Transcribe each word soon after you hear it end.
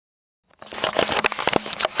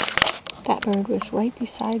catbird was right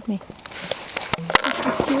beside me. I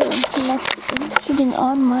can see him. He must have been sitting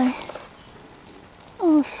on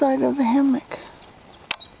the side of the hammock.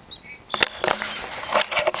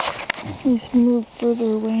 He's moved further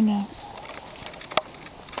away now.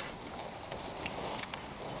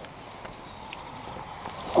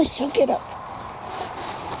 I shall get up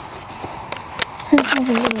and have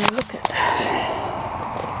a little look at.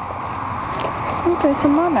 Oh, there's a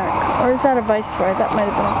monarch. Or is that a viceroy? That might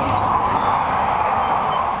have been.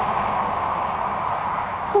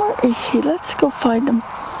 Where is he? Let's go find him.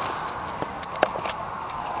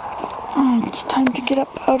 Oh, it's time to get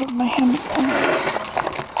up out of my hammock.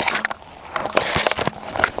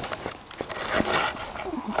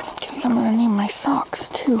 I guess I'm gonna need my socks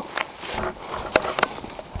too.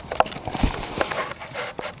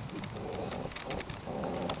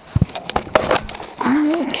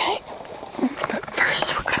 Okay, but first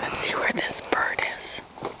we're gonna see where this bird is.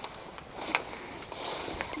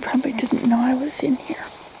 Probably didn't know I was in here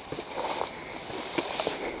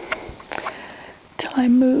till I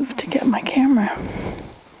moved to get my camera.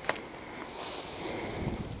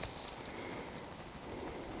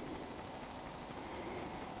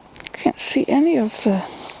 Can't see any of the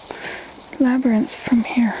labyrinth from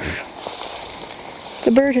here.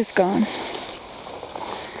 The bird is gone.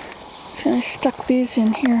 So I stuck these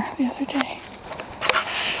in here the other day.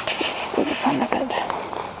 Just for the fun of it.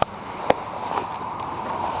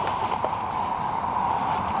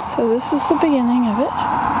 So this is the beginning of it.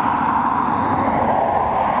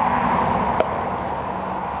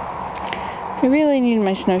 I really need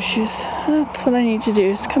my snowshoes. That's what I need to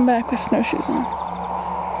do, is come back with snowshoes on.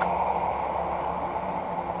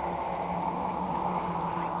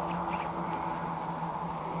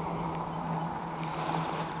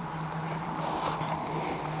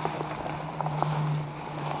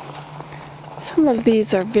 Some of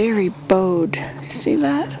these are very bowed. See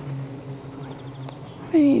that?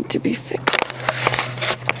 They need to be fixed.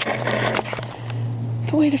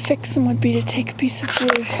 The way to fix them would be to take a piece of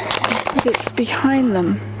wood and put it behind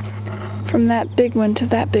them from that big one to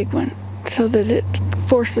that big one so that it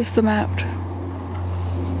forces them out.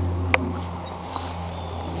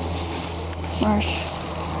 Marsh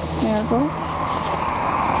marigolds.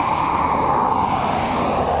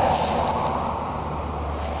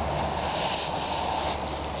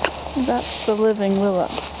 That's the living willow.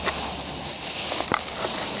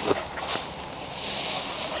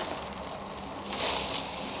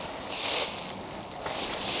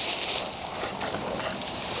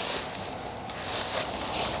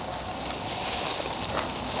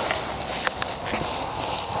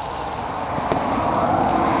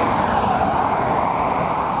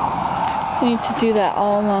 I need to do that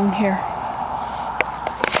all along here.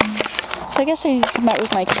 So I guess I need to come out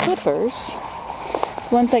with my clippers.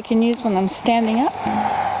 Ones I can use when I'm standing up.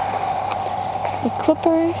 The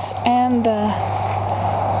clippers and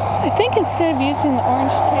I think instead of using the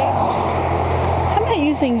orange tape, how about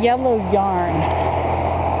using yellow yarn?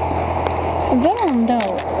 And then I'll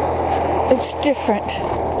know it's different.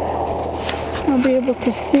 I'll be able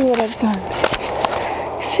to see what I've done.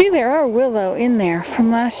 See, there are willow in there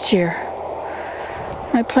from last year.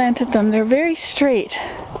 I planted them. They're very straight.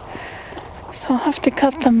 So I'll have to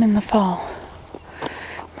cut them in the fall.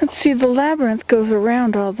 Let's see, the labyrinth goes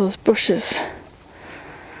around all those bushes,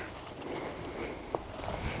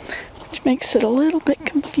 which makes it a little bit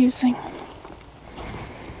confusing.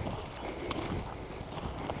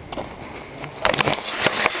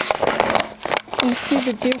 You see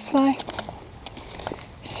the deer fly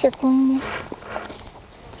circling me?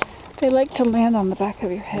 They like to land on the back of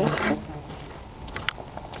your head,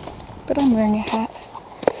 but I'm wearing a hat.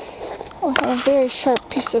 I'll have a very sharp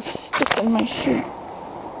piece of stick in my shoe.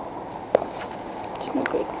 It's no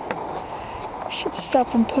good. I should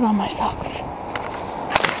stop and put on my socks.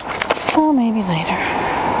 Oh, maybe later.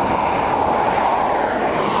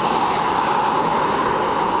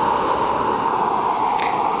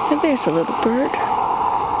 And there's a little bird.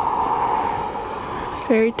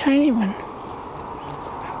 Very tiny one.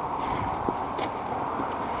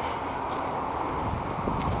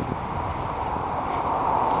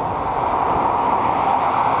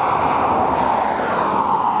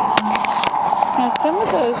 Some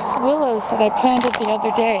of those willows that I planted the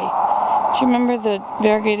other day, do you remember the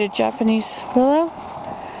variegated Japanese willow?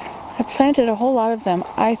 I planted a whole lot of them.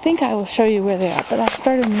 I think I will show you where they are, but I'll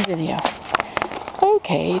start a new video.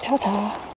 Okay, ta-ta.